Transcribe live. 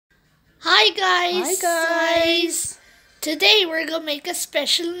Hi guys! Hi guys! Today we're gonna make a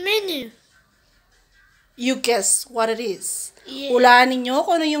special menu. You guess what it is. Yeah. Hulaan ninyo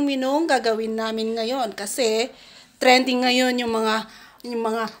kung ano yung menu gagawin namin ngayon kasi trending ngayon yung mga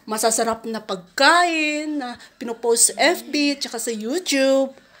masasarap na pagkain na pinopost sa FB at sa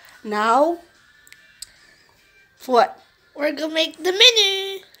YouTube. Now, what? We're gonna make the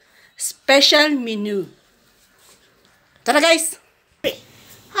menu. Special menu. Tara guys!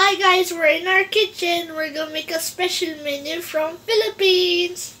 Hi guys, we're in our kitchen. We're gonna make a special menu from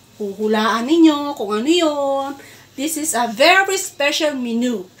Philippines. Huhulaan ninyo kung ano yun. This is a very special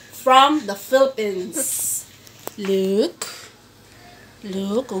menu from the Philippines. Look,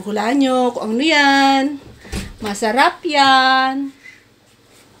 huhulaan nyo kung ano yan. Masarap yan.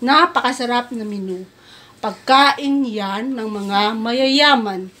 Napakasarap na menu. Pagkain yan ng mga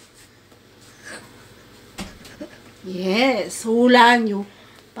mayayaman. Yes, hulaan nyo.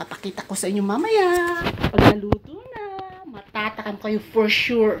 Papakita ko sa inyo mamaya. Pag naluto na, matatakam kayo for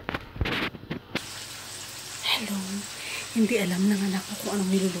sure. Hello. Hindi alam ng anak ko kung anong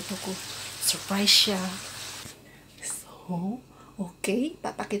niluluto ko. Surprise siya. So, okay.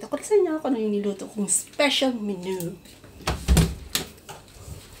 Papakita ko sa inyo kung ano yung niluto kong special menu.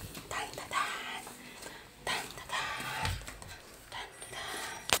 Tan-tadan. Tan-tadan.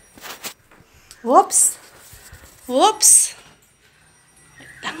 Tan-tadan. Whoops. Whoops.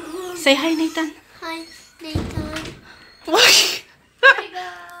 Say hi, Nathan. Hi, Nathan. Hi,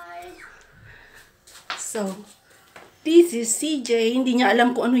 guys. So, this is CJ. Hindi niya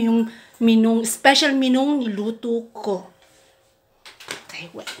alam kung ano yung special menu niluto ko.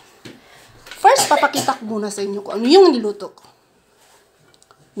 Okay, wait. First, papakita ko muna sa inyo kung ano yung niluto ko.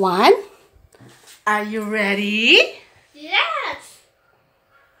 1. Are you ready? Yes.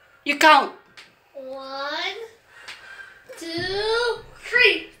 You count. 1, 2,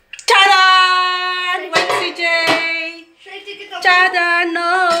 3. Chadan! Wait, CJ! Chadan,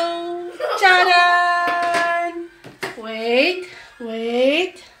 no! Chadan!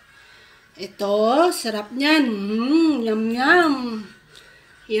 Wait. Ito, sarap niyan. Yum.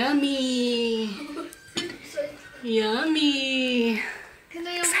 Yummy. Can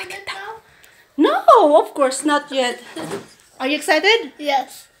I open it now? No, of course, not yet. Are you excited?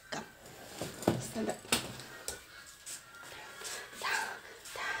 Yes. Come. Stand up.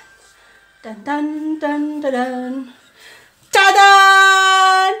 Dun.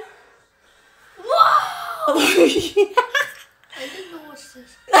 Chadan! Wow! I didn't know what's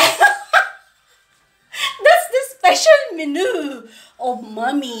this. That's the special menu of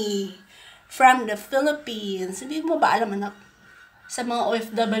Mommy from the Philippines. Hindi mo ba alam, anak? Sa mga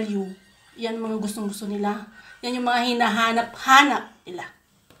OFW, yan mga gustong-gusto nila. Yan yung mga hinahanap-hanap nila.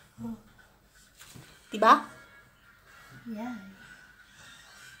 Diba? Yeah.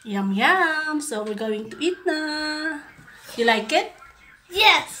 Yum. So we're going to eat na. You like it?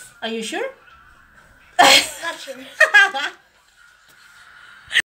 Yes. Are you sure? Not sure.